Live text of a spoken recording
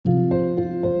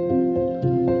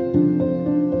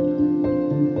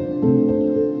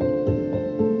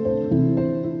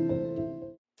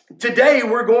today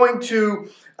we're going to,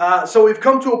 so we've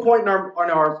come to a point in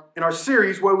our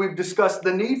series where we've discussed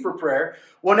the need for prayer.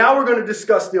 Well, now we're going to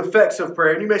discuss the effects of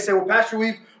prayer. And you may say, well, Pastor,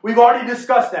 we've already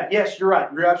discussed that. Yes, you're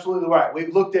right. You're absolutely right.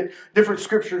 We've looked at different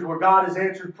scriptures where God has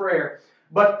answered prayer.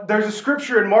 But there's a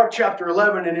scripture in Mark chapter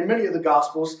 11 and in many of the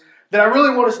Gospels that I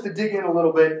really want us to dig in a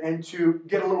little bit and to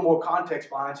get a little more context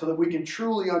behind so that we can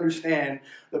truly understand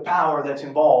the power that's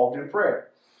involved in prayer.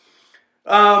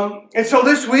 And so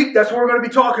this week, that's what we're going to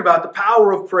be talking about, the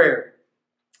power of prayer.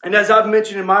 And as I've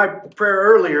mentioned in my prayer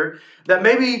earlier, that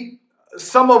maybe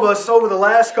some of us over the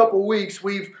last couple of weeks,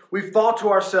 we've thought to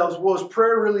ourselves, well, is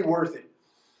prayer really worth it?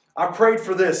 I've prayed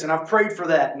for this and I've prayed for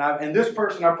that. And this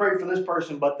person, I prayed for this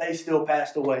person, but they still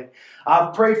passed away.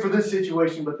 I've prayed for this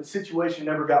situation, but the situation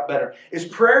never got better. Is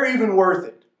prayer even worth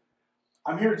it?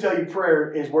 I'm here to tell you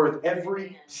prayer is worth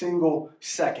every single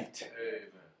second. Amen.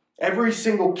 Every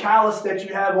single callus that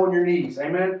you have on your knees.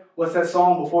 Amen. What's that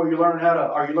song before you learn how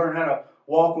to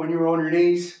walk when you were on your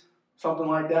knees? Something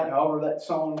like that. However that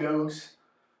song goes.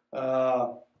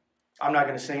 I'm not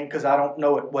going to sing it because I don't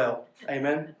know it well.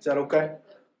 Amen. Is that okay?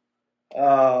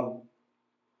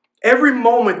 Every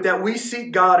moment that we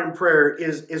seek God in prayer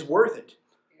is worth it.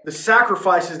 The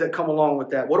sacrifices that come along with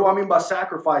that. What do I mean by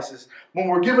sacrifices? When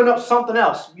we're giving up something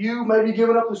else. You may be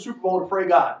giving up the Super Bowl to pray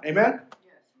God. Amen?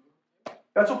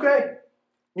 That's okay.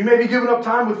 You may be giving up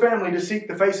time with family to seek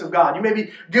the face of God. You may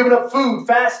be giving up food,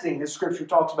 fasting, as Scripture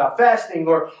talks about. Fasting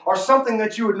or something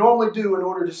that you would normally do in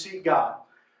order to seek God.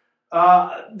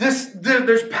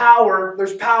 There's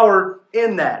power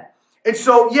in that. And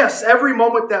so, yes, every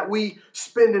moment that we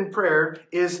spend in prayer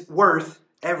is worth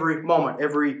every moment,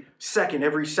 every second,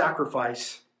 every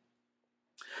sacrifice.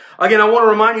 Again, I want to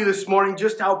remind you this morning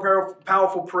just how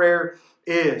powerful prayer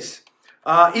is.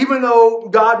 Even though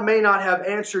God may not have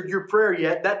answered your prayer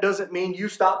yet, that doesn't mean you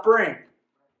stop praying.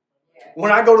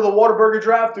 When I go to the Whataburger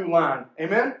drive-thru line,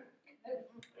 amen?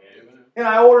 And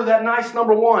I order that nice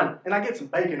 #1, and I get some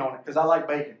bacon on it because I like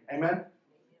bacon, amen?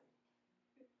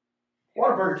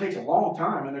 Whataburger takes a long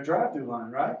time in the drive-thru line,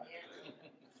 right?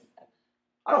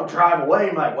 I don't drive away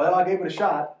and like, well, I gave it a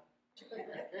shot.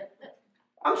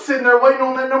 I'm sitting there waiting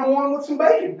on that #1 with some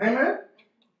bacon, amen?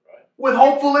 With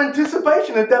hopeful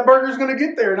anticipation that burger's going to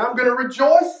get there, and I'm going to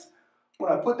rejoice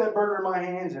when I put that burger in my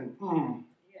hands and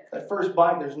that first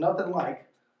bite. There's nothing like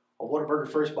a Whataburger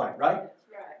first bite, right?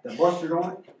 That mustard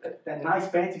on it, that nice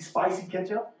fancy spicy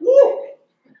ketchup. Woo!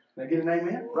 Can I get an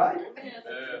amen? Right?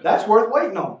 That's worth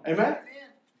waiting on. Amen?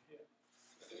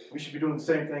 We should be doing the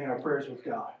same thing in our prayers with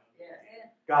God.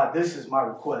 God, this is my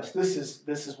request. This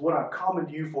is what I'm coming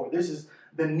to you for. This is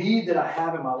the need that I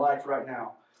have in my life right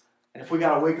now. And if we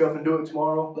got to wake up and do it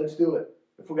tomorrow, let's do it.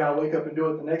 If we got to wake up and do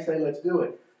it the next day, let's do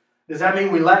it. Does that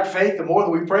mean we lack faith the more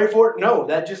that we pray for it? No,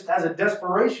 that just has a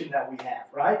desperation that we have,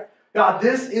 right? God,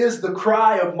 this is the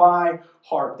cry of my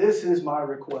heart. This is my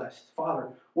request. Father,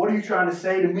 what are you trying to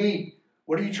say to me?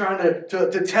 What are you trying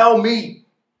to tell me?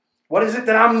 What is it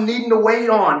that I'm needing to wait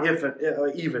on, if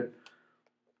even?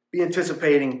 Be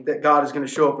anticipating that God is going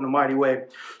to show up in a mighty way.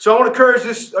 So I want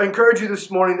to encourage you this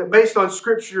morning that based on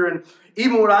Scripture and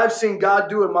even what I've seen God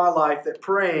do in my life, that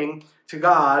praying to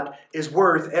God is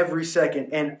worth every second.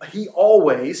 And He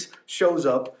always shows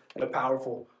up in a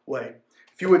powerful way.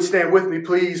 If you would stand with me,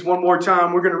 please, one more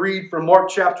time. We're going to read from Mark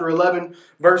chapter 11,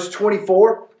 verse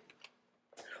 24.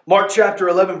 Mark chapter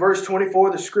 11, verse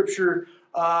 24. The Scripture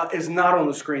is not on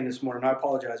the screen this morning. I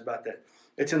apologize about that.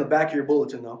 It's in the back of your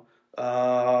bulletin, though.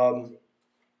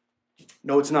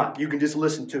 No, it's not. You can just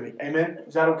listen to me. Amen?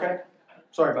 Is that okay?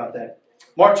 Sorry about that.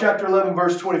 Mark chapter 11,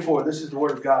 verse 24. This is the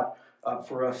word of God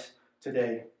for us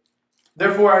today.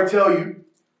 Therefore, I tell you,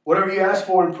 whatever you ask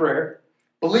for in prayer,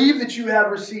 believe that you have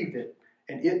received it,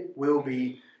 and it will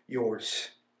be yours.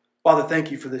 Father, thank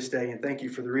you for this day, and thank you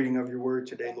for the reading of your word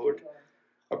today, Lord.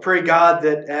 I pray, God,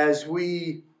 that as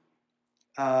we're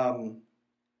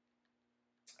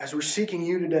seeking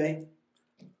you today,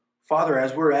 Father,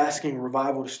 as we're asking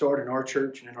revival to start in our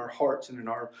church and in our hearts and in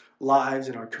our lives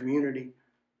and our community,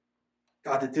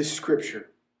 God, that this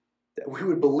Scripture, that we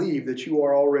would believe that you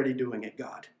are already doing it,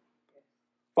 God.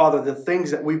 Father, the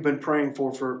things that we've been praying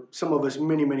for some of us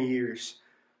many, many years,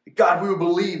 God, we would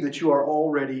believe that you are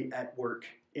already at work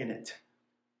in it.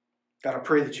 God, I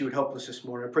pray that you would help us this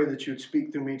morning. I pray that you would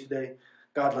speak through me today.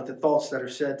 God, let the thoughts that are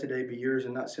said today be yours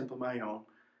and not simply my own.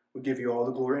 We give you all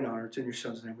the glory and honor. It's in your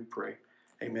Son's name we pray.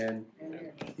 Amen.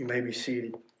 Amen. You may be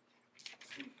seated.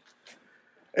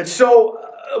 And so,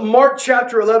 Mark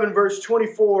chapter 11, verse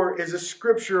 24 is a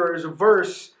scripture, is a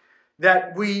verse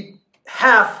that we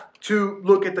have to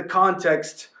look at the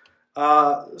context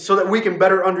so that we can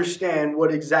better understand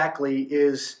what exactly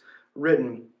is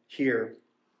written here.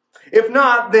 If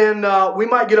not, then we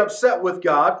might get upset with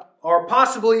God or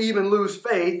possibly even lose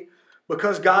faith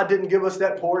because God didn't give us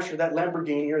that Porsche or that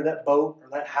Lamborghini or that boat or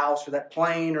that house or that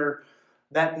plane or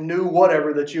that new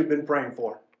whatever that you've been praying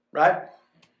for, right?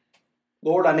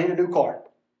 Lord, I need a new car.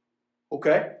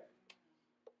 Okay.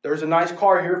 There's a nice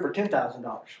car here for $10,000.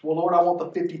 Well, Lord, I want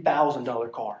the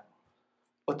 $50,000 car.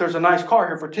 But there's a nice car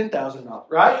here for $10,000,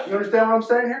 right? You understand what I'm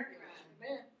saying here?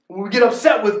 When we get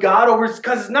upset with God over it,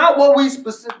 because it's not what we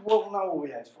not what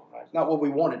we asked for, right? It's not what we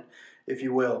wanted, if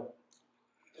you will.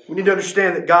 We need to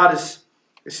understand that God is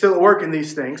still at work in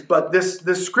these things, but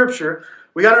this scripture,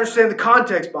 we got to understand the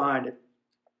context behind it.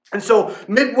 And so,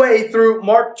 midway through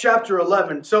Mark chapter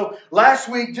 11. So, last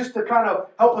week, just to kind of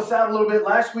help us out a little bit,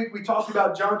 last week we talked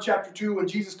about John chapter 2 when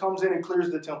Jesus comes in and clears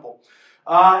the temple.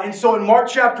 And so in Mark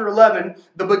chapter 11,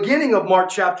 the beginning of Mark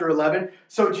chapter 11,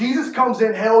 so Jesus comes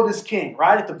in hailed as king,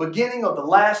 right? At the beginning of the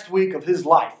last week of his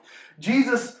life.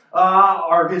 Jesus,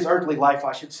 or his earthly life,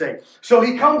 I should say. So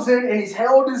he comes in and he's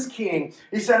hailed as king.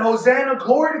 He said, Hosanna,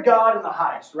 glory to God in the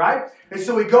highest, right? And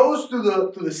so he goes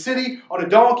through the city on a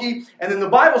donkey. And then the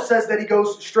Bible says that he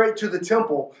goes straight to the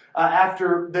temple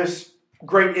after this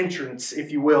great entrance,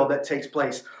 if you will, that takes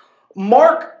place.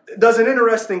 Mark does an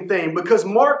interesting thing because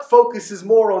Mark focuses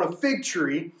more on a fig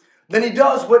tree than he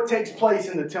does what takes place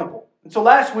in the temple. And so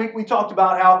last week we talked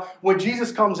about how when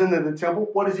Jesus comes into the temple,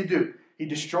 what does he do? He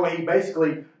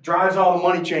basically drives all the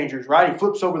money changers, right? He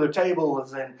flips over their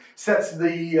tables and sets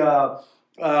the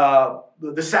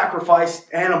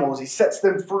sacrificed animals. He sets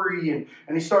them free and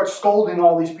he starts scolding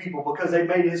all these people because they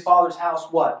made his father's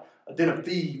house what? A den of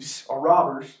thieves or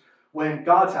robbers, when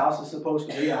God's house is supposed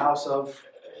to be a house of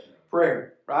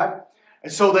prayer, right?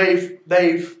 And so they've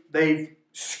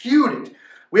skewed it.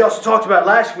 We also talked about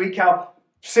last week how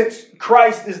since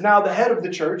Christ is now the head of the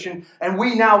church and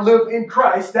we now live in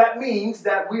Christ, that means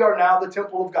that we are now the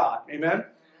temple of God. Amen?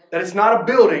 That it's not a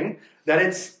building, that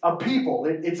it's a people.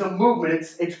 It's a movement.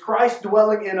 It's Christ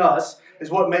dwelling in us is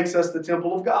what makes us the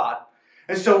temple of God.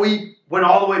 And so we went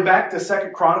all the way back to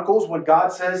 2 Chronicles when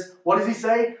God says, what does he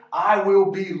say? I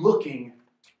will be looking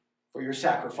for your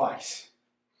sacrifice.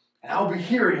 And I'll be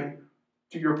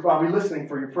I'll be listening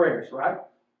for your prayers, right?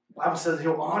 The Bible says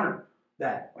he'll honor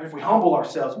that. If we humble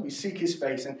ourselves and we seek his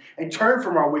face and turn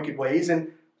from our wicked ways,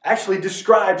 and actually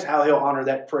describes how he'll honor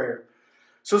that prayer.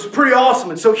 So it's pretty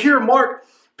awesome. And so here Mark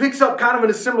picks up kind of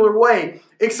in a similar way,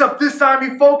 except this time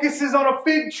he focuses on a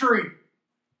fig tree.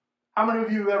 How many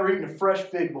of you have ever eaten a fresh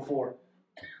fig before?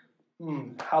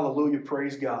 Hallelujah,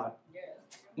 praise God.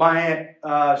 My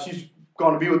aunt, she's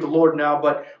going to be with the Lord now,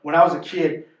 but when I was a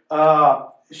kid,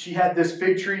 she had this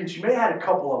fig tree, and she may have had a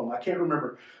couple of them. I can't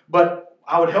remember. But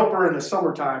I would help her in the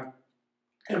summertime,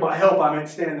 and by help I meant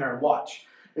stand there and watch.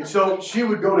 And so she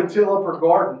would go to till up her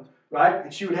garden, right?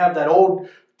 And she would have that old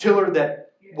tiller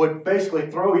that would basically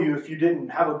throw you if you didn't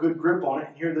have a good grip on it.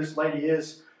 And here this lady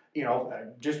is,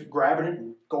 just grabbing it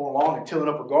and going along and tilling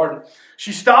up her garden.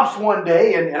 She stops one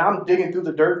day, and I'm digging through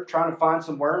the dirt trying to find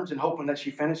some worms and hoping that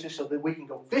she finishes so that we can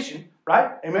go fishing,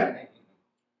 right? Amen?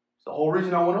 It's the whole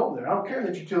reason I went over there. I don't care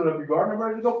that you're tilling up your garden. I'm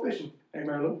ready to go fishing.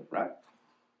 Amen, Lou, right?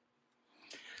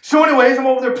 So anyways, I'm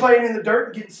over there playing in the dirt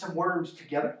and getting some worms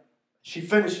together. She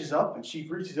finishes up and she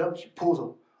reaches up, she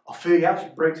pulls a fig out, she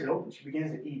breaks it open, she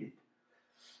begins to eat it.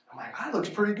 I'm like, that looks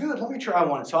pretty good. Let me try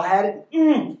one. So I had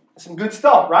it. Some good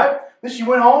stuff, right? Then she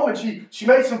went home and she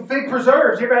made some fig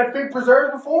preserves. You ever had fig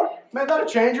preserves before? Man, that'll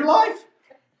change your life.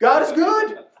 God is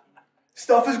good.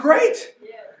 Stuff is great.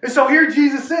 And so here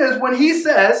Jesus is when he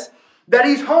says that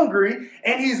he's hungry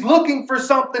and he's looking for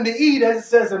something to eat, as it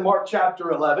says in Mark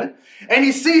chapter 11. And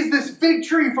he sees this fig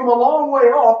tree from a long way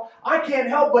off. I can't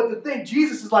help but to think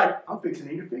Jesus is like, I'm fixing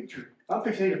to eat a fig tree. I'm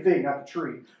fixing to eat a fig, not the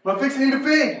tree. But I'm fixing to eat a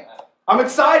fig. I'm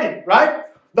excited, right?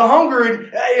 The hunger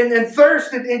and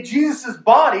thirst in Jesus'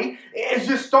 body is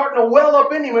just starting to well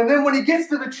up in him. And then when he gets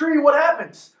to the tree, what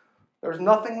happens? There's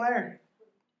nothing there.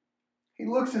 He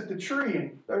looks at the tree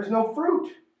and there's no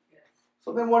fruit.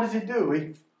 So then what does he do?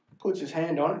 He puts his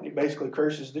hand on it and he basically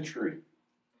curses the tree.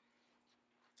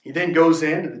 He then goes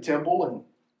into the temple and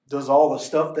does all the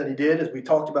stuff that he did, as we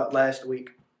talked about last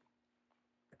week.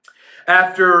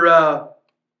 After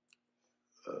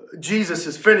Jesus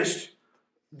is finished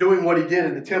doing what he did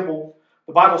in the temple,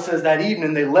 the Bible says that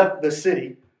evening they left the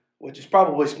city, which is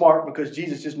probably smart because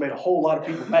Jesus just made a whole lot of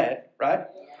people mad, right?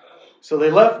 So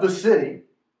they left the city.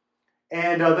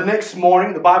 And the next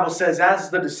morning, the Bible says, as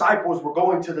the disciples were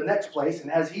going to the next place,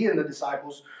 and as he and the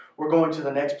disciples were going to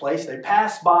the next place, they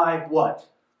passed by what?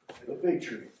 The fig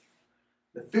tree.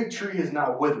 The fig tree is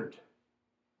now withered.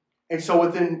 And so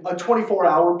within a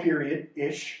 24-hour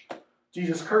period-ish,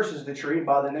 Jesus curses the tree, and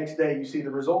by the next day you see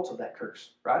the results of that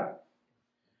curse, right?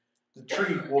 The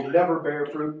tree will never bear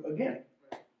fruit again.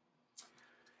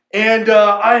 And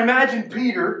I imagine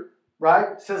Peter,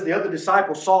 right, it says the other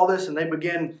disciples saw this and they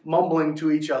began mumbling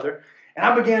to each other. And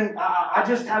I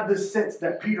just have this sense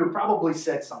that Peter probably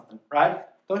said something, right?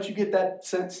 Don't you get that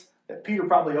sense that Peter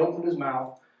probably opened his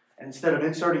mouth and instead of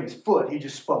inserting his foot, he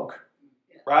just spoke,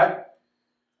 right?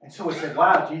 And so he said,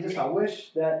 wow, Jesus, I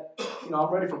wish that,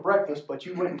 I'm ready for breakfast, but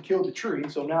you went and killed the tree,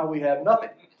 so now we have nothing.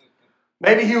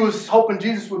 Maybe he was hoping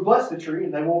Jesus would bless the tree,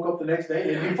 and they woke up the next day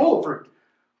and it'd be full of fruit.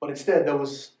 But instead, there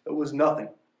was nothing.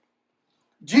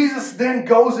 Jesus then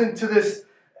goes into this,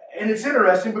 and it's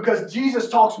interesting because Jesus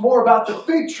talks more about the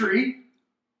fig tree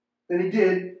than he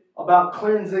did about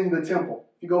cleansing the temple.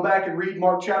 If you go back and read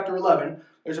Mark chapter 11,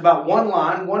 there's about one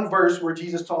line, one verse where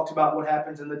Jesus talks about what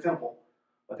happens in the temple.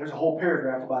 But there's a whole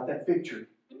paragraph about that fig tree.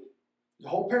 There's a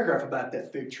whole paragraph about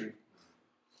that fig tree.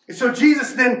 And so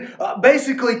Jesus then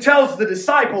basically tells the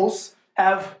disciples,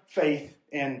 have faith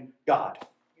in God.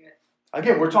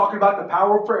 Again, we're talking about the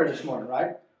power of prayer this morning,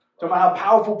 right? Talking about how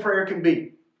powerful prayer can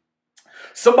be.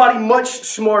 Somebody much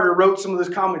smarter wrote some of this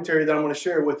commentary that I'm going to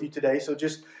share with you today, so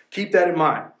just keep that in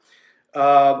mind.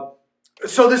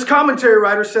 So this commentary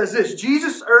writer says this: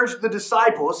 Jesus urged the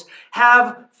disciples,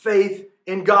 have faith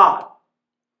in God.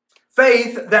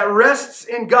 Faith that rests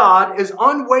in God is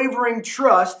unwavering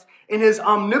trust in His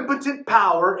omnipotent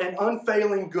power and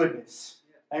unfailing goodness.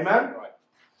 Amen? Right.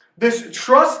 This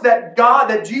trust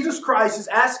that Jesus Christ is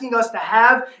asking us to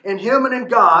have in Him and in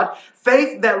God,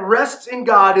 faith that rests in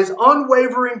God is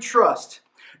unwavering trust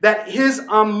that in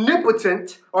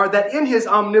His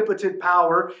omnipotent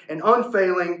power and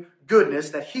unfailing goodness,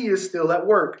 that He is still at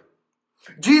work.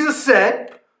 Jesus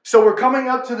said, so we're coming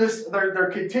up to this,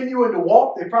 they're continuing to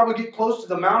walk. They probably get close to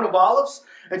the Mount of Olives.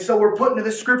 And so we're putting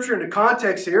this scripture into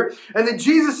context here. And then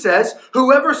Jesus says,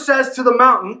 whoever says to the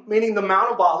mountain, meaning the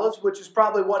Mount of Olives, which is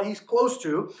probably what he's close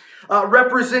to,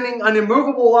 representing an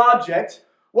immovable object,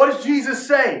 what does Jesus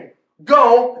say?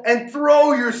 Go and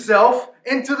throw yourself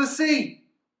into the sea.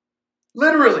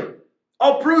 Literally.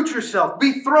 Uproot yourself.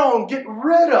 Be thrown. Get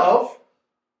rid of.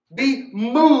 Be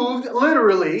moved,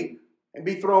 literally, and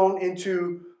be thrown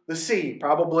into the sea.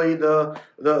 Probably the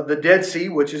Dead Sea,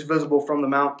 which is visible from the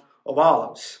Mount of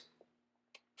Olives.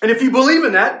 And if you believe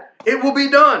in that, it will be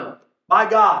done by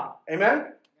God.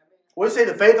 Amen? What do you say?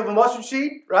 The faith of a mustard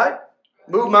seed, right?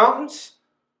 Move mountains.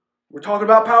 We're talking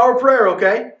about power of prayer,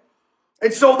 okay?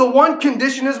 And so the one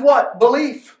condition is what?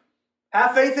 Belief.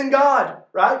 Have faith in God,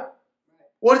 right?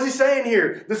 What is he saying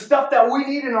here? The stuff that we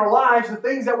need in our lives, the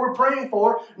things that we're praying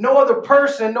for, no other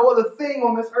person, no other thing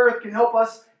on this earth can help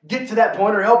us get to that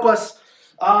point or help us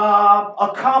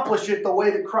accomplish it the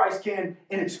way that Christ can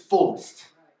in its fullest.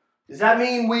 Does that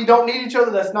mean we don't need each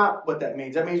other? That's not what that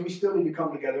means. That means we still need to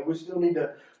come together. We still need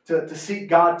to seek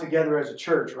God together as a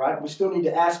church, right? We still need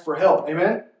to ask for help.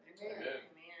 Amen?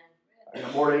 I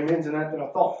got more amens in that than I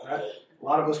thought, right? A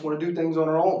lot of us want to do things on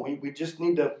our own. We just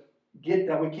need to get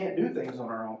that we can't do things on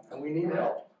our own. And we need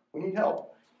help. We need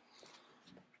help.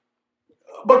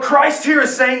 But Christ here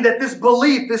is saying that this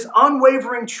belief, this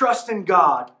unwavering trust in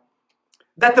God,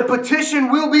 that the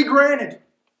petition will be granted,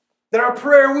 that our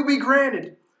prayer will be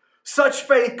granted. Such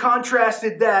faith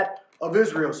contrasted that of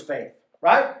Israel's faith,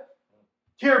 right?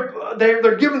 Here,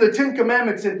 they're given the 10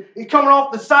 Commandments, and he's coming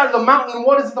off the side of the mountain, and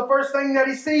what is the first thing that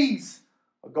he sees?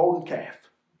 A golden calf.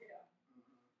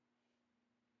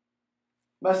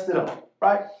 Messed it up,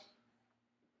 right?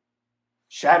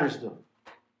 Shatters the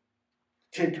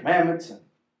 10 Commandments, and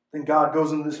then God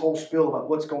goes into this whole spiel about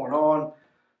what's going on.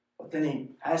 But then he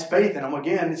has faith in them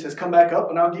again. He says, come back up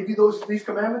and I'll give you these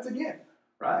commandments again,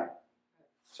 right?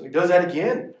 So he does that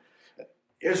again.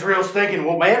 Israel's thinking,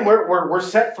 well, man, we're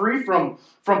set free from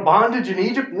bondage in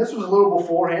Egypt. And this was a little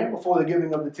beforehand, before the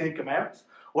giving of the 10 Commandments.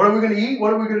 What are we going to eat?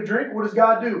 What are we going to drink? What does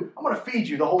God do? I'm going to feed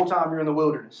you the whole time you're in the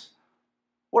wilderness.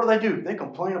 What do? They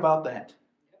complain about that.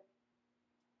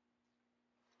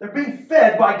 They're being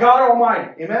fed by God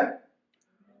Almighty. Amen?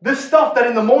 This stuff that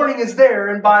in the morning is there,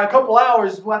 and by a couple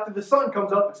hours after the sun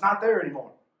comes up, it's not there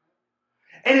anymore.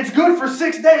 And it's good for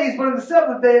 6 days, but on the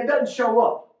 7th day, it doesn't show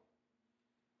up.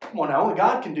 Come on now, only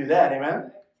God can do that,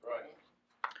 amen?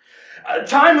 Right.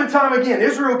 Time and time again,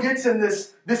 Israel gets in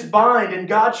this bind, and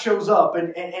God shows up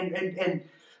and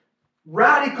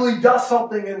radically does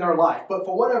something in their life. But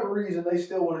for whatever reason, they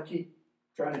still want to keep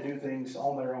trying to do things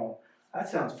on their own. That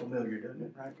sounds familiar, doesn't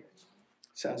it? Right?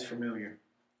 Sounds familiar.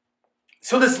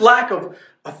 So this lack of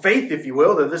faith, if you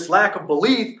will, this lack of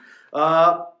belief,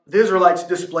 the Israelites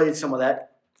displayed some of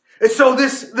that. And so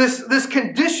this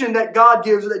condition that God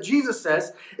gives, that Jesus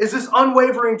says, is this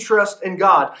unwavering trust in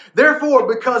God.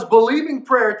 Therefore, because believing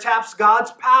prayer taps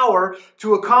God's power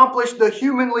to accomplish the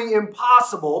humanly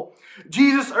impossible,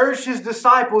 Jesus urged his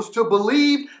disciples to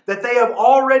believe that they have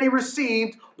already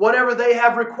received whatever they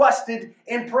have requested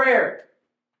in prayer.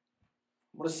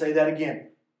 I'm going to say that again.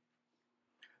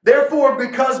 Therefore,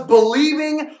 because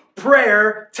believing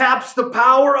prayer taps the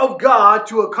power of God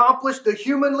to accomplish the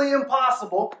humanly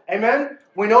impossible. Amen?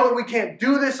 We know that we can't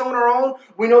do this on our own.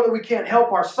 We know that we can't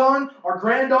help our son, our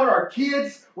granddaughter, our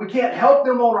kids. We can't help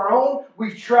them on our own.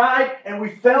 We've tried and we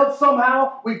failed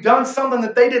somehow. We've done something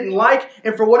that they didn't like,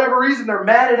 and for whatever reason they're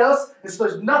mad at us. And so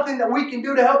there's nothing that we can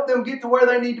do to help them get to where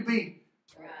they need to be.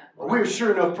 But we're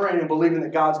sure enough praying and believing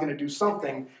that God's going to do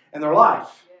something in their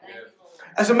life.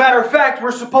 As a matter of fact,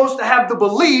 we're supposed to have the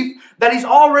belief that he's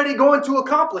already going to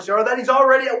accomplish, or that he's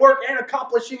already at work and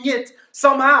accomplishing it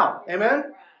somehow.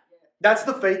 Amen? That's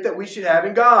the faith that we should have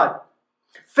in God.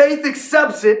 Faith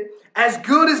accepts it as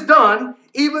good as done,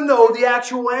 even though the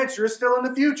actual answer is still in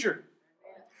the future.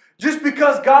 Just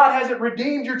because God hasn't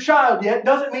redeemed your child yet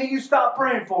doesn't mean you stop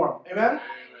praying for him. Amen?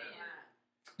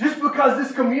 Just because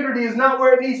this community is not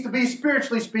where it needs to be,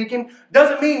 spiritually speaking,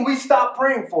 doesn't mean we stop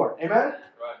praying for it. Amen?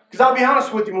 Because I'll be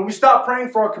honest with you, when we stop praying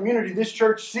for our community, this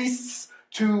church ceases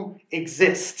to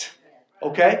exist.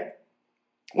 Okay?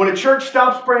 When a church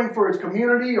stops praying for its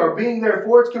community or being there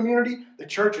for its community, the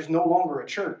church is no longer a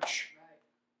church.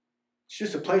 It's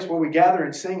just a place where we gather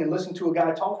and sing and listen to a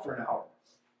guy talk for an hour.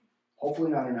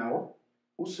 Hopefully not an hour.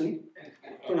 We'll see.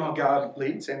 You know how God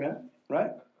leads. Amen?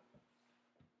 Right?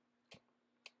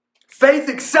 Faith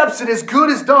accepts it as good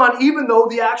as done, even though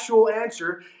the actual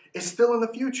answer is still in the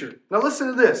future. Now listen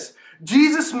to this.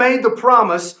 Jesus made the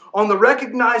promise on the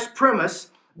recognized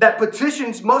premise that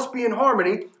petitions must be in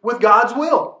harmony with God's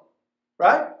will.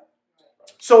 Right?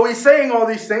 So he's saying all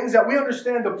these things that we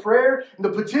understand the prayer and the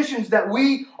petitions that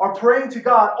we are praying to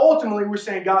God. Ultimately, we're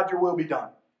saying, God, your will be done.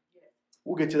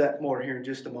 We'll get to that more here in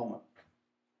just a moment.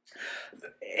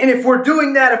 And if we're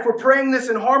doing that, if we're praying this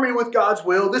in harmony with God's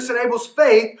will, this enables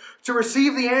faith to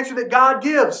receive the answer that God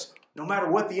gives, no matter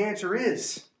what the answer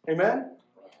is. Amen?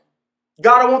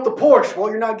 God, I want the Porsche. Well,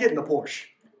 you're not getting the Porsche.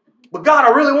 But God,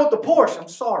 I really want the Porsche. I'm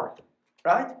sorry.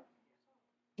 Right?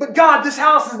 But God, this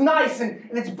house is nice and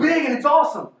it's big and it's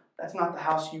awesome. That's not the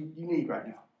house you need right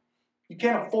now. You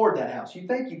can't afford that house. You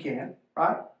think you can,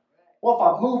 right? Well, if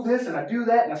I move this and I do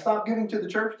that and I stop giving to the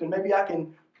church, then maybe I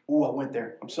can... Ooh, I went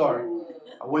there. I'm sorry.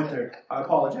 I went there. I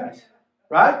apologize.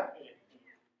 Right?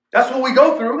 That's what we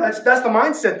go through. That's the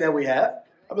mindset that we have.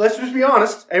 I mean, let's just be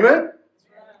honest. Amen?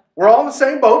 We're all in the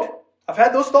same boat. I've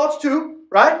had those thoughts too.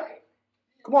 Right?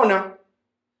 Come on now.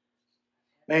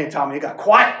 Man, Tommy, it got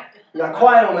quiet. You got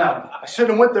quiet on that one. I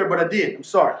shouldn't have went there, but I did. I'm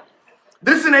sorry.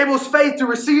 This enables faith to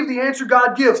receive the answer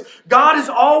God gives. God is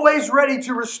always ready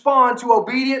to respond to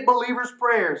obedient believers'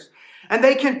 prayers. And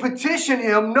they can petition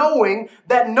him knowing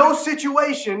that no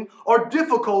situation or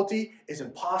difficulty is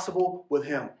impossible with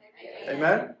him.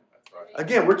 Amen?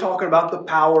 Again, we're talking about the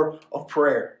power of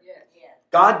prayer.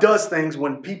 God does things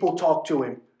when people talk to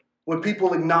him, when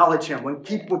people acknowledge him, when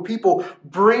people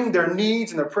bring their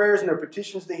needs and their prayers and their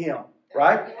petitions to him.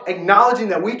 Right? Acknowledging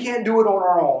that we can't do it on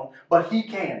our own, but he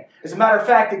can. As a matter of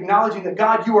fact, acknowledging that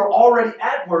God, you are already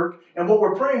at work and what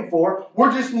we're praying for,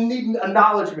 we're just needing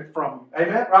acknowledgement from you.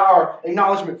 Amen? Or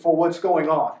acknowledgement for what's going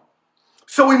on.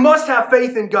 So we must have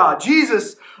faith in God.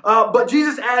 But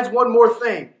Jesus adds one more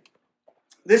thing.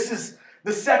 This is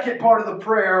the second part of the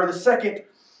prayer, or the second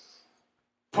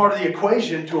part of the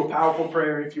equation to a powerful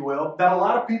prayer, if you will, that a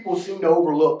lot of people seem to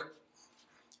overlook.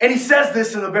 And he says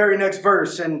this in the very next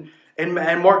verse, in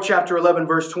Mark chapter 11,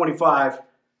 verse 25.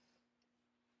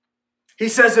 He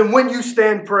says, and when you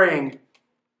stand praying,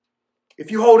 if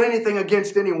you hold anything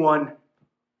against anyone,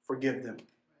 forgive them.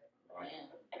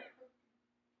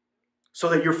 So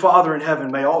that your Father in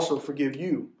heaven may also forgive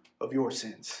you of your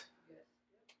sins.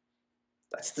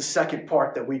 That's the second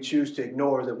part that we choose to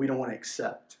ignore, that we don't want to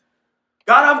accept.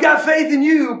 God, I've got faith in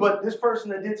you, but this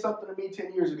person that did something to me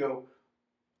 10 years ago,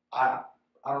 I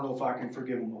don't know if I can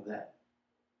forgive them of that.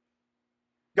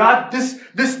 God, this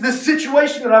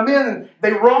situation that I'm in, and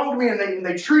they wronged me, and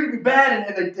they treated me bad,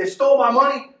 and they stole my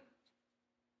money.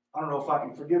 I don't know if I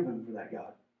can forgive them for that,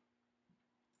 God.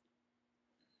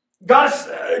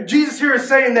 Jesus here is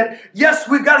saying that, yes,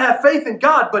 we've got to have faith in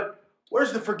God, but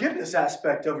where's the forgiveness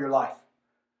aspect of your life?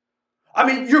 I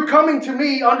mean, you're coming to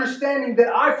me understanding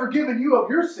that I've forgiven you of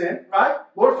your sin, right?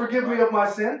 Lord, forgive me of my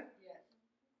sin.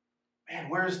 Man,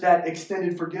 where's that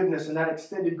extended forgiveness and that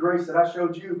extended grace that I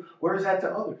showed you? Where is that to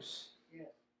others?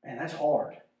 Man, that's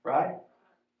hard, right?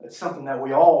 It's something that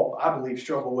we all, I believe,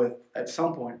 struggle with at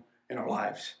some point in our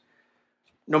lives.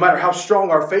 No matter how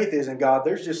strong our faith is in God,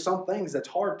 there's just some things that's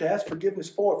hard to ask forgiveness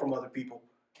for from other people.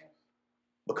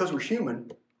 Because we're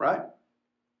human, right?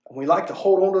 And we like to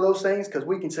hold on to those things because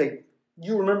we can say,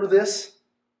 you remember this?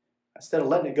 Instead of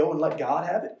letting it go and let God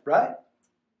have it, right?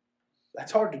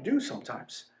 That's hard to do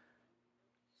sometimes.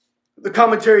 The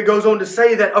commentary goes on to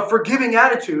say that a forgiving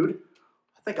attitude,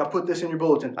 I think I put this in your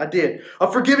bulletin. I did. A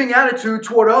forgiving attitude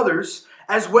toward others,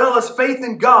 as well as faith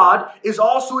in God, is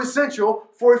also essential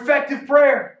for effective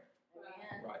prayer.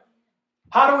 Right.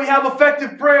 How do we have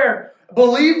effective prayer?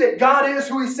 Believe that God is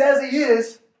who He says He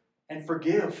is, and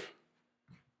forgive.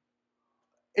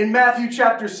 In Matthew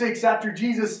chapter 6, after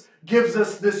Jesus gives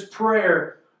us this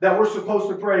prayer that we're supposed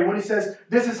to pray, when He says,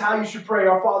 this is how you should pray,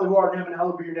 our Father who art in heaven,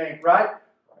 hallowed be your name, right?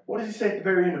 What does He say at the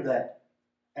very end of that?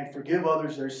 And forgive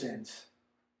others their sins,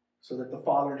 so that the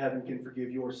Father in heaven can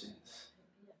forgive your sins.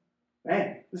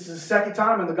 Man, this is the second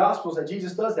time in the Gospels that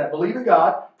Jesus does that. Believe in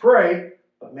God, pray,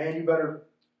 but man, you better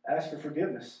ask for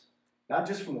forgiveness. Not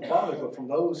just from the Father, but from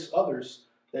those others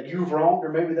that you've wronged, or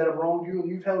maybe that have wronged you and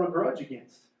you've held a grudge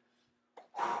against.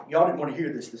 Y'all didn't want to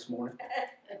hear this morning.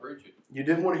 You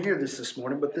didn't want to hear this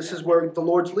morning, but this is where the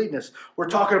Lord's leading us. We're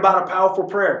talking about a powerful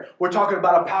prayer. We're talking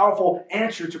about a powerful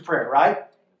answer to prayer, right?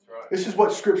 That's right. This is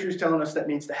what Scripture is telling us that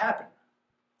needs to happen.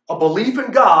 A belief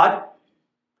in God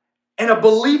and a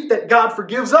belief that God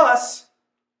forgives us.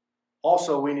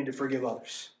 Also, we need to forgive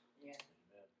others. Yeah.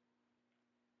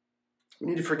 We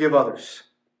need to forgive others.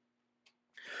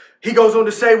 He goes on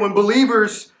to say, when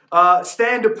believers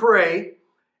stand to pray,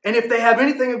 and if they have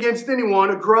anything against anyone,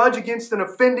 a grudge against an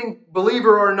offending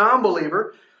believer or a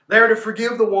non-believer, they are to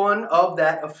forgive the one of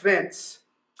that offense.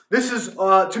 This is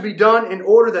to be done in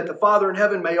order that the Father in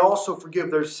heaven may also forgive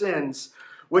their sins,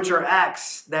 which are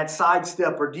acts that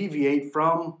sidestep or deviate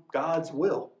from God's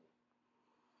will.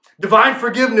 Divine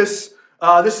forgiveness,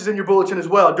 this is in your bulletin as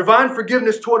well. Divine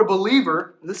forgiveness toward a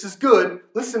believer, this is good.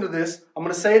 Listen to this. I'm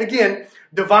going to say it again.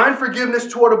 Divine forgiveness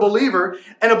toward a believer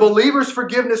and a believer's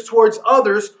forgiveness towards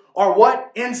others are what?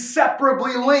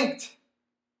 Inseparably linked.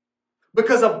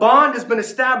 Because a bond has been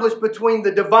established between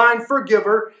the divine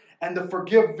forgiver and the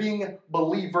forgiving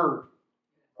believer.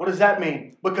 What does that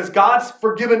mean? Because God's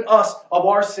forgiven us of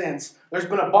our sins. There's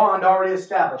been a bond already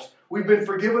established. We've been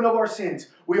forgiven of our sins.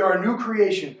 We are a new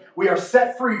creation. We are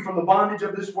set free from the bondage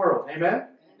of this world. Amen?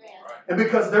 And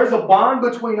because there's a bond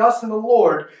between us and the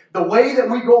Lord, the way that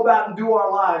we go about and do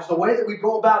our lives, the way that we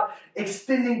go about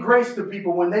extending grace to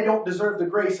people when they don't deserve the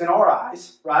grace in our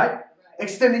eyes, right?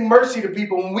 Extending mercy to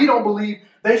people when we don't believe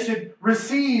they should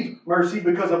receive mercy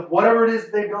because of whatever it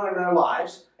is they've done in their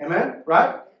lives. Amen?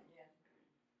 Right?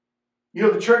 You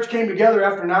know, the church came together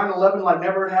after 9/11 like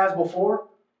never it has before.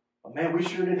 But man, we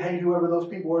sure did hate whoever those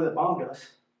people were that bombed us.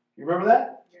 You remember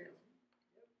that?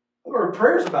 There were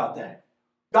prayers about that.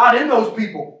 God in those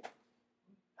people.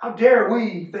 How dare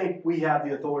we think we have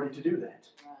the authority to do that?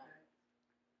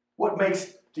 What makes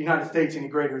the United States any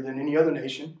greater than any other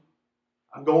nation?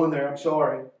 I'm going there, I'm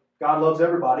sorry. God loves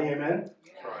everybody, amen?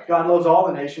 God loves all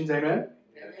the nations, amen?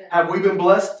 Have we been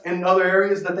blessed in other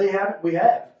areas that they haven't? We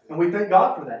have. And we thank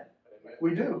God for that.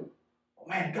 We do. Oh,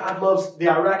 man, God loves the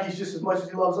Iraqis just as much as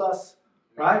He loves us.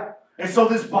 Right? And so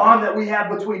this bond that we have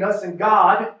between us and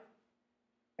God,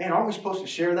 man, aren't we supposed to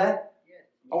share that?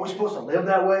 Aren't we supposed to live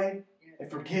that way? And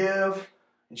forgive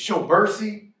and show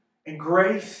mercy and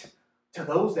grace to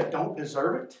those that don't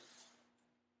deserve it?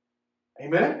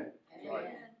 Amen? Amen.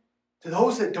 To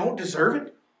those that don't deserve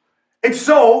it? And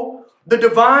so, the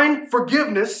divine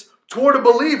forgiveness toward a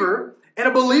believer and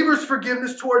a believer's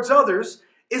forgiveness towards others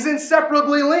is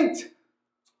inseparably linked.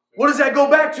 What does that go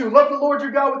back to? Love the Lord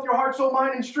your God with your heart, soul,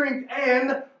 mind, and strength,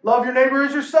 and love your neighbor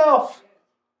as yourself.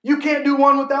 You can't do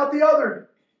one without the other.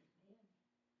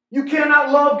 You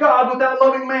cannot love God without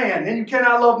loving man, and you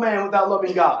cannot love man without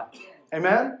loving God.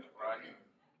 Amen?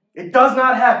 It does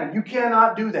not happen. You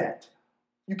cannot do that.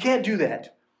 You can't do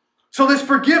that. So this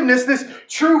forgiveness, this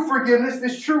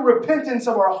true repentance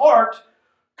of our heart,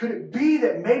 could it be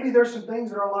that maybe there's some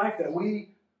things in our life that we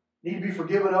need to be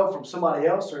forgiven of from somebody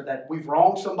else, or that we've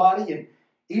wronged somebody? And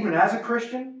even as a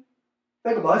Christian,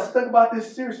 let's think about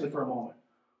this seriously for a moment.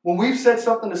 When we've said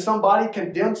something to somebody,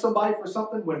 condemned somebody for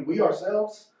something, when we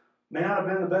ourselves may not have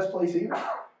been in the best place either.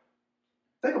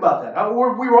 Think about that.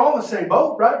 We were all in the same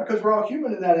boat, right? Because we're all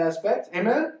human in that aspect.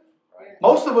 Amen? Right.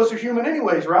 Most of us are human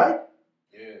anyways, right?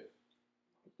 Yeah.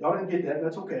 Y'all didn't get that.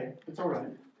 That's okay. It's all right.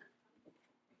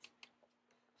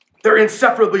 They're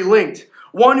inseparably linked.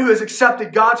 One who has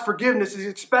accepted God's forgiveness is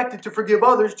expected to forgive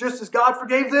others just as God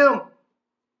forgave them.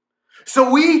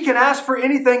 So we can ask for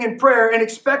anything in prayer and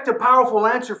expect a powerful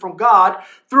answer from God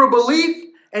through a belief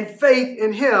and faith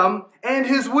in Him and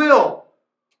His will.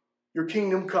 Your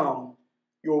kingdom come,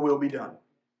 your will be done.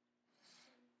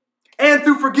 And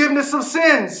through forgiveness of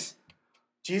sins.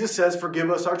 Jesus says, forgive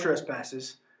us our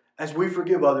trespasses as we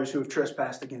forgive others who have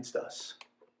trespassed against us.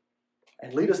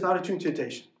 And lead us not into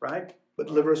temptation, right? But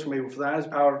deliver us from evil. For thine is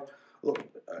power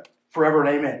forever and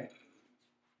amen.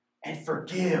 And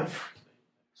forgive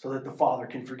so that the Father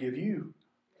can forgive you.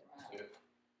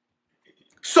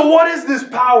 So what is this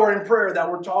power in prayer that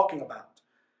we're talking about?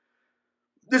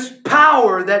 This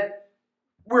power that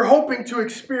we're hoping to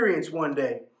experience one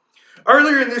day.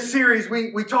 Earlier in this series,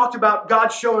 we talked about God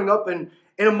showing up in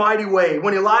a mighty way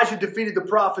when Elijah defeated the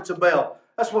prophets of Baal.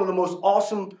 That's one of the most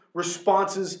awesome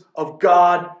responses of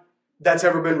God that's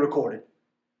ever been recorded.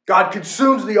 God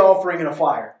consumes the offering in a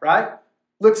fire, right?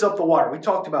 Licks up the water. We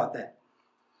talked about that.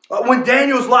 When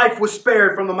Daniel's life was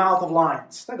spared from the mouth of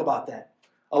lions. Think about that.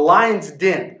 A lion's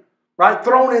den, right?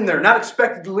 Thrown in there, not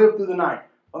expected to live through the night.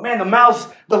 But man,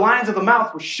 the lines of the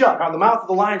mouth were shut. Right? The mouth of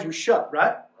the lions were shut,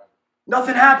 right?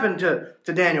 Nothing happened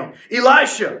to Daniel.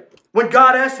 Elisha, when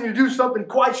God asked him to do something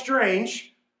quite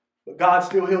strange, but God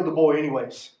still healed the boy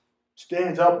anyways.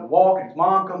 Stands up and walks, and his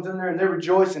mom comes in there and they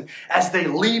rejoice. And as they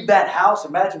leave that house,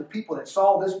 imagine the people that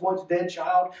saw this once dead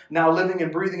child now living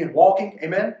and breathing and walking.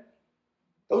 Amen?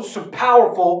 Those are some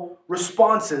powerful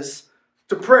responses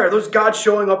to prayer. Those God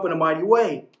showing up in a mighty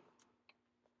way.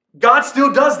 God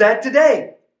still does that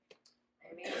today.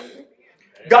 Amen.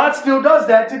 God still does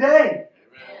that today. Amen.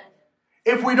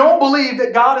 If we don't believe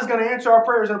that God is going to answer our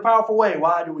prayers in a powerful way,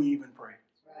 why do we even pray?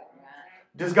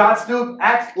 Does God still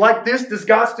act like this? Does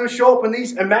God still show up in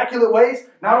these immaculate ways?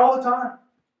 Not all the time.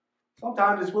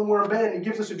 Sometimes it's when we're in bed and He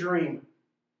gives us a dream.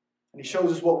 And He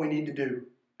shows us what we need to do.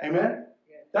 Amen?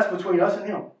 That's between us and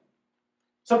Him.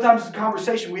 Sometimes it's a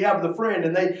conversation we have with a friend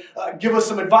and they give us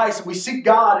some advice and we seek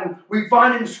God and we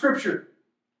find it in Scripture.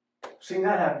 I've seen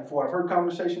that happen before. I've heard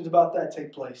conversations about that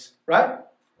take place. Right?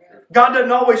 God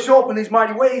doesn't always show up in these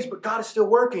mighty ways, but God is still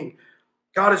working.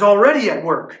 God is already at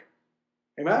work.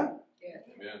 Amen? Amen.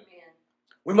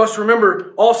 We must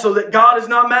remember also that God is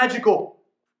not magical.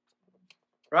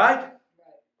 Right?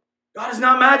 God is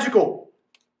not magical.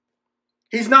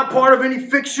 He's not part of any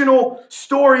fictional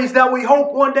stories that we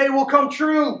hope one day will come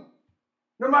true.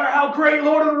 No matter how great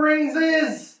Lord of the Rings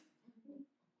is.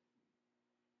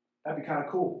 That'd be kind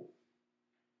of cool.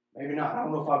 Maybe not. I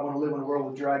don't know if I want to live in a world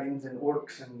with dragons and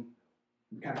orcs and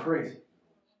be kind of crazy.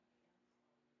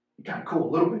 Be kind of cool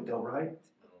a little bit though, right?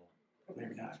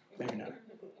 Maybe not. Maybe not.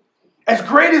 As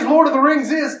great as Lord of the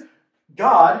Rings is,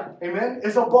 God, amen,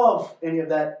 is above any of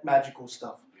that magical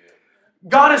stuff.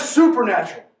 God is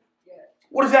supernatural.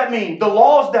 What does that mean? The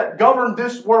laws that govern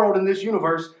this world and this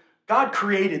universe, God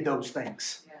created those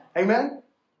things. Amen?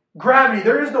 Gravity.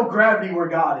 There is no gravity where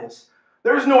God is.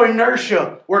 There is no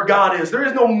inertia where God is. There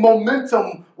is no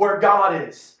momentum where God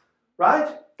is. Right?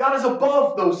 God is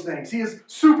above those things. He is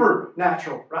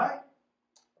supernatural. Right?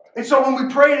 And so when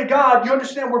we pray to God, you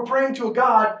understand we're praying to a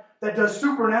God that does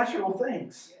supernatural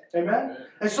things. Amen?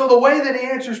 And so the way that He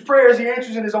answers prayers, He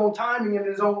answers in His own timing and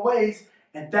in His own ways.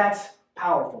 And that's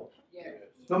powerful.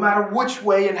 No matter which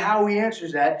way and how He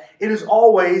answers that, it is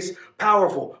always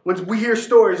powerful. When we hear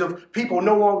stories of people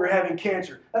no longer having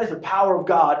cancer, that is the power of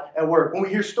God at work. When we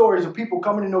hear stories of people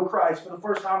coming to know Christ for the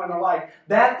first time in their life,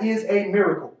 that is a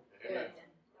miracle. Amen?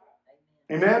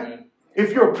 Amen?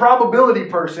 If you're a probability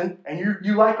person and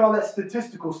you like all that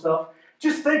statistical stuff,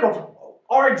 just think of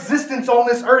our existence on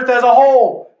this earth as a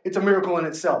whole. It's a miracle in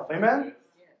itself. Amen?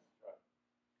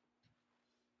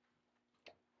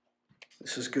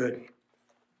 This is good.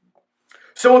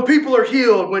 So when people are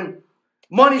healed, when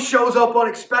money shows up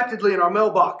unexpectedly in our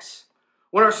mailbox,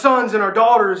 when our sons and our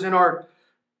daughters and our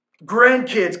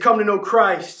grandkids come to know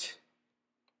Christ,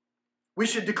 we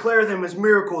should declare them as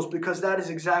miracles because that is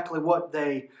exactly what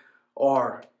they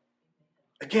are.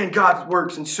 Again, God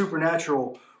works in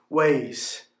supernatural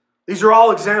ways. These are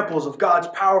all examples of God's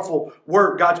powerful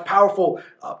work, God's powerful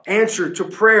answer to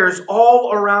prayers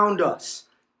all around us.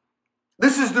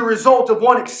 This is the result of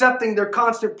one accepting their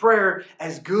constant prayer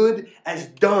as good as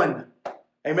done.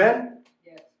 Amen?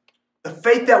 Yes. The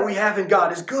faith that we have in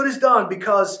God is good as done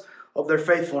because of their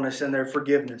faithfulness and their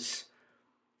forgiveness.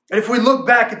 And if we look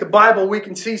back at the Bible, we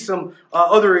can see some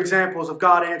other examples of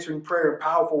God answering prayer in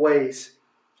powerful ways.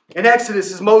 In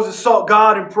Exodus, as Moses sought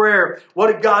God in prayer,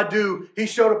 what did God do? He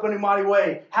showed up in a mighty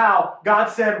way. How? God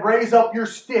said, raise up your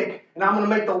stick and I'm going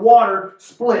to make the water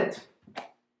split.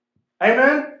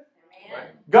 Amen?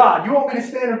 God, you want me to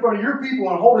stand in front of your people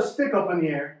and hold a stick up in the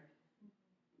air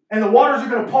And the waters are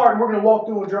going to part and we're going to walk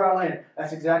through on dry land.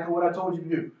 That's exactly what I told you to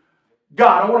do.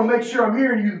 God, I want to make sure I'm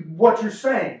hearing you, what you're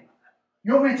saying.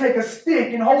 You want me to take a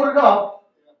stick and hold it up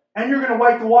and you're going to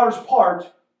make the waters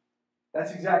part.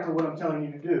 That's exactly what I'm telling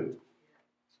you to do.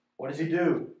 What does he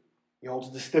do? He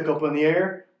holds the stick up in the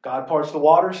air. God parts the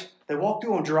waters. They walk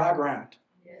through on dry ground.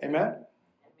 Amen?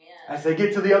 As they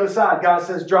get to the other side, God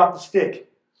says, drop the stick.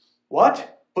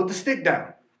 What? Put the stick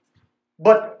down.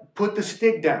 But put the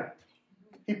stick down.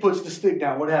 He puts the stick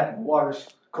down. What happened? Waters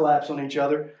collapse on each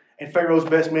other, and Pharaoh's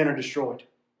best men are destroyed.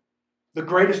 The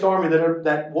greatest army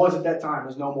that was at that time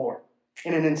is no more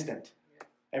in an instant.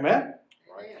 Amen?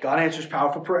 God answers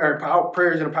powerful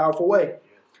prayers in a powerful way.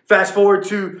 Fast forward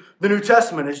to the New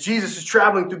Testament. As Jesus is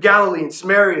traveling through Galilee and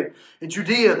Samaria and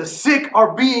Judea, the sick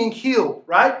are being healed,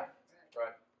 right?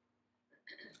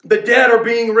 The dead are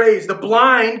being raised. The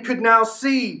blind could now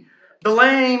see. The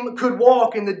lame could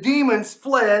walk. And the demons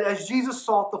fled as Jesus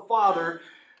sought the Father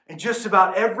in just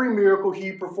about every miracle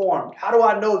he performed. How do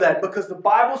I know that? Because the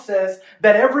Bible says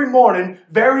that every morning,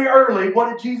 very early,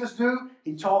 what did Jesus do?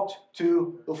 He talked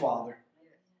to the Father.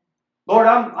 Lord,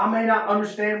 I may not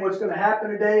understand what's going to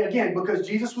happen today. Again, because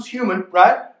Jesus was human,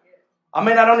 right? I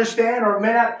may not understand or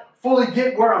may not fully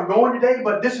get where I'm going today,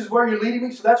 but this is where you're leading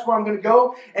me, so that's where I'm going to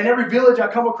go. And every village I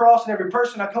come across and every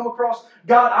person I come across,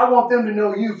 God, I want them to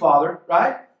know you, Father,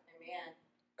 right? Amen.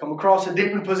 Come across a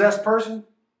demon-possessed person,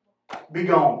 be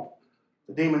gone.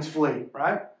 The demons flee,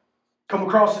 right? Come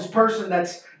across this person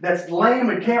that's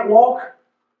lame and can't walk.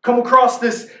 Come across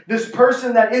this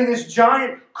person that in this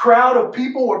giant crowd of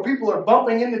people where people are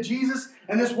bumping into Jesus,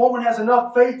 and this woman has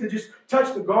enough faith to just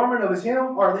touch the garment of his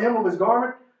hem or the hem of his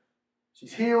garment.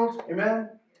 She's healed. Amen.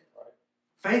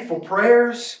 Faithful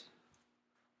prayers.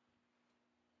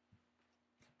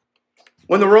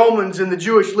 When the Romans and the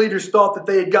Jewish leaders thought that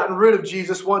they had gotten rid of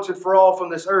Jesus once and for all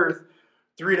from this earth,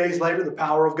 3 days later the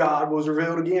power of God was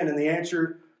revealed again and the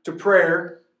answer to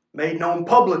prayer made known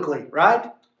publicly, right?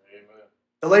 Amen.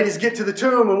 The ladies get to the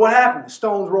tomb and what happened? The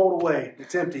stones rolled away.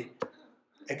 It's empty.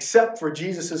 Except for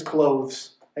Jesus'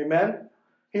 clothes. Amen.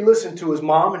 He listened to his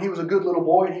mom, and he was a good little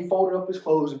boy, and he folded up his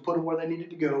clothes and put them where they needed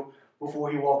to go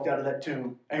before he walked out of that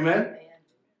tomb. Amen?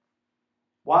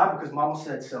 Why? Because Mama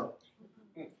said so.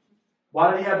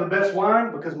 Why did he have the best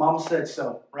wine? Because Mama said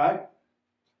so, right?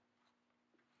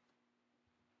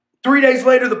 3 days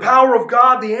later, the power of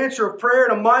God, the answer of prayer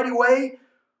in a mighty way,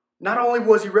 not only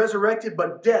was he resurrected,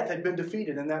 but death had been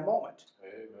defeated in that moment.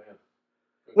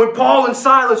 When Paul and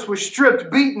Silas were stripped,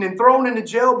 beaten, and thrown into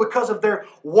jail because of their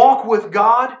walk with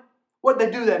God, what did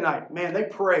they do that night? Man, they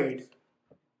prayed.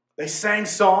 They sang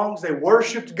songs. They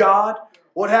worshiped God.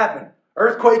 What happened?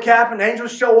 Earthquake happened.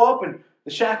 Angels show up, and the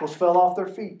shackles fell off their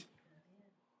feet.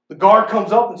 The guard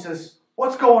comes up and says,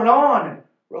 "What's going on?" And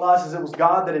realizes it was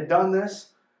God that had done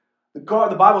this. The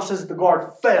Bible says that the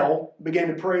guard fell and began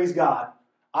to praise God.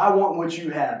 "I want what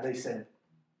you have," they said.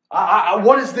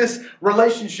 What is this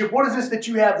relationship? What is this that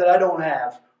you have that I don't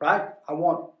have? Right? I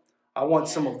want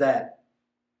some of that.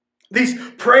 These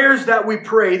prayers that we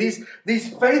pray, these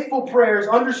faithful prayers,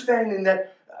 understanding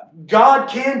that God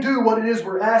can do what it is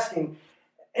we're asking.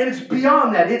 And it's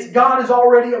beyond that. It's God is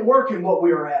already at work in what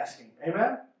we are asking.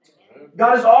 Amen?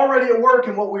 God is already at work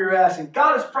in what we are asking.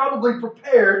 God has probably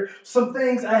prepared some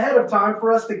things ahead of time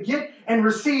for us to get and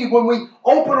receive when we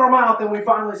open our mouth and we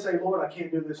finally say, "Lord, I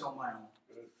can't do this on my own."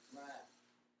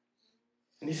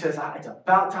 And he says, "It's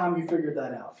about time you figured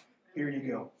that out. Here you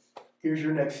go. Here's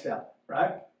your next step,"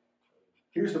 right?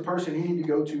 Here's the person you need to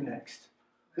go to next.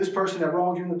 This person that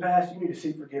wronged you in the past, you need to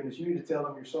seek forgiveness. You need to tell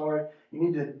them you're sorry. You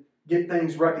need to get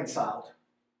things reconciled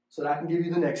so that I can give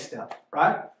you the next step,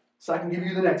 right? So I can give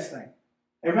you the next thing.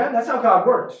 Amen? That's how God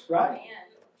works, right? Amen.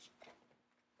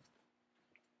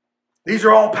 These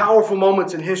are all powerful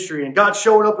moments in history, and God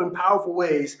showed up in powerful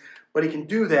ways, but he can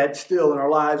do that still in our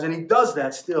lives, and he does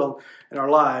that still in our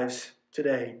lives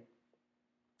today.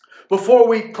 Before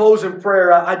we close in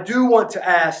prayer, I do want to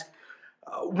ask,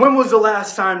 when was the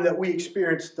last time that we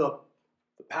experienced the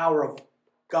power of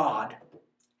God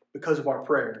because of our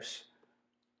prayers?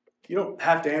 You don't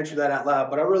have to answer that out loud,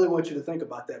 but I really want you to think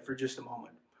about that for just a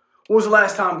moment. When was the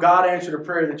last time God answered a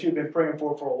prayer that you've been praying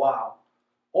for a while?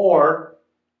 Or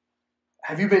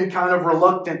have you been kind of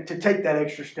reluctant to take that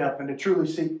extra step and to truly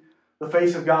seek the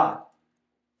face of God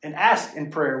and ask in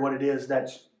prayer what it is that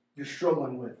you're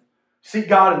struggling with? Seek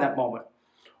God in that moment.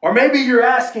 Or maybe you're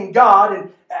asking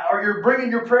God, or you're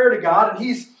bringing your prayer to God, and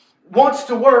He wants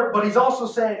to work, but He's also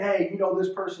saying, "Hey, you know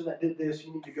this person that did this,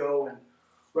 you need to go and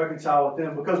reconcile with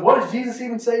them." Because what does Jesus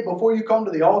even say before you come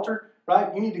to the altar?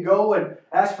 Right? You need to go and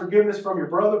ask forgiveness from your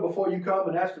brother before you come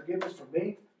and ask forgiveness from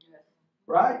me.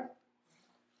 Right?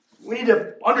 We need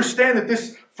to understand that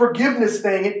this forgiveness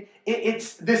thing,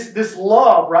 it's this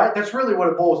love, right? That's really what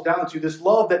it boils down to. This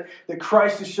love that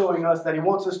Christ is showing us, that He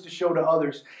wants us to show to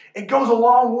others. It goes a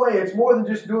long way. It's more than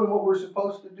just doing what we're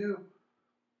supposed to do.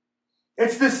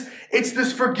 It's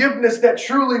this forgiveness that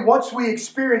truly, once we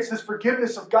experience this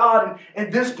forgiveness of God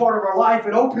in this part of our life,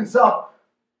 it opens up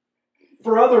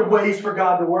for other ways for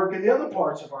God to work in the other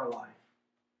parts of our life.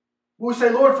 When we say,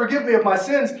 Lord, forgive me of my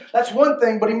sins, that's one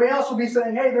thing, but He may also be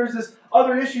saying, hey, there's this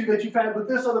other issue that you've had with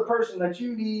this other person that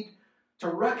you need to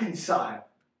reconcile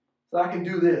so that I can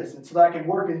do this and so that I can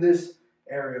work in this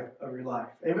area of your life.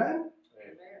 Amen?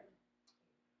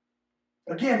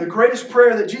 Again, the greatest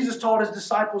prayer that Jesus taught His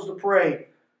disciples to pray,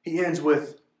 He ends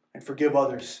with, and forgive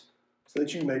others so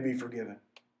that you may be forgiven.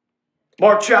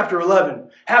 Mark chapter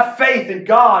 11. Have faith in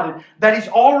God and that He's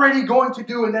already going to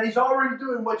do and that He's already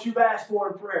doing what you've asked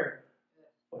for in prayer.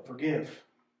 But forgive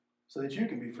so that you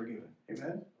can be forgiven.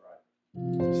 Amen?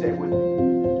 Right. Say it with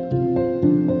me.